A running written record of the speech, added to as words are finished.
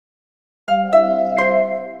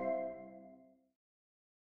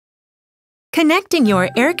Connecting your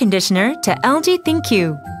air conditioner to LG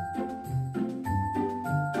ThinQ.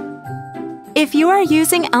 If you are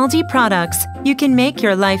using LG products, you can make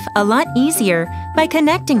your life a lot easier by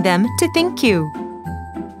connecting them to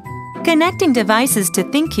ThinQ. Connecting devices to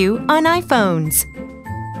ThinQ on iPhones.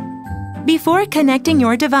 Before connecting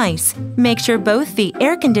your device, make sure both the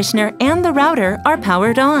air conditioner and the router are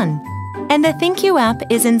powered on, and the ThinQ app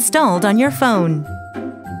is installed on your phone.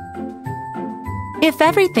 If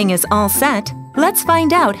everything is all set, let's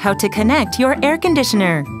find out how to connect your air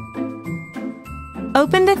conditioner.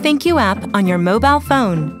 Open the ThinQ app on your mobile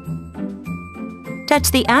phone.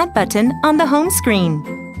 Touch the Add button on the home screen.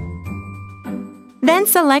 Then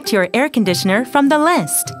select your air conditioner from the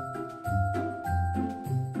list.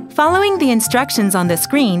 Following the instructions on the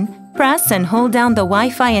screen, press and hold down the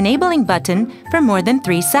Wi-Fi enabling button for more than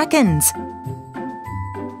 3 seconds.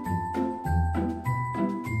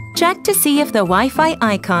 Check to see if the Wi-Fi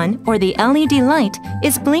icon or the LED light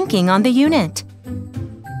is blinking on the unit.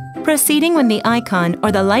 Proceeding when the icon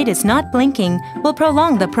or the light is not blinking will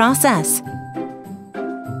prolong the process.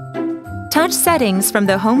 Touch Settings from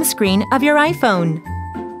the home screen of your iPhone.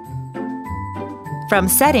 From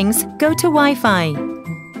Settings, go to Wi-Fi.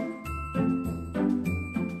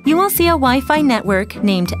 You will see a Wi-Fi network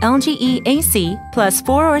named LGE AC plus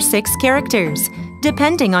 4 or 6 characters,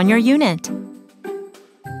 depending on your unit.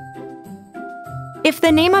 If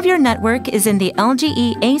the name of your network is in the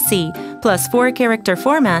LGE AC plus 4 character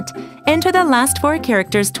format, enter the last 4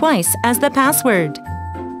 characters twice as the password.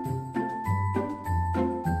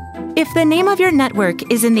 If the name of your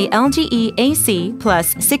network is in the LGE AC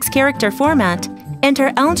plus 6 character format,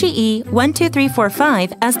 enter LGE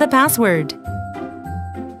 12345 as the password.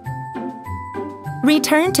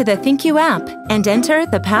 Return to the ThinQ app and enter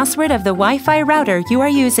the password of the Wi-Fi router you are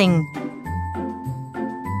using.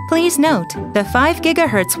 Please note, the 5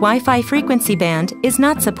 GHz Wi-Fi frequency band is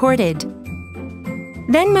not supported.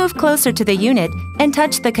 Then move closer to the unit and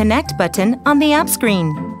touch the Connect button on the app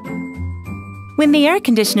screen. When the air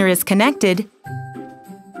conditioner is connected,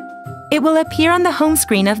 it will appear on the home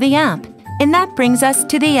screen of the app, and that brings us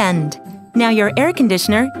to the end. Now your air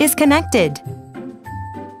conditioner is connected.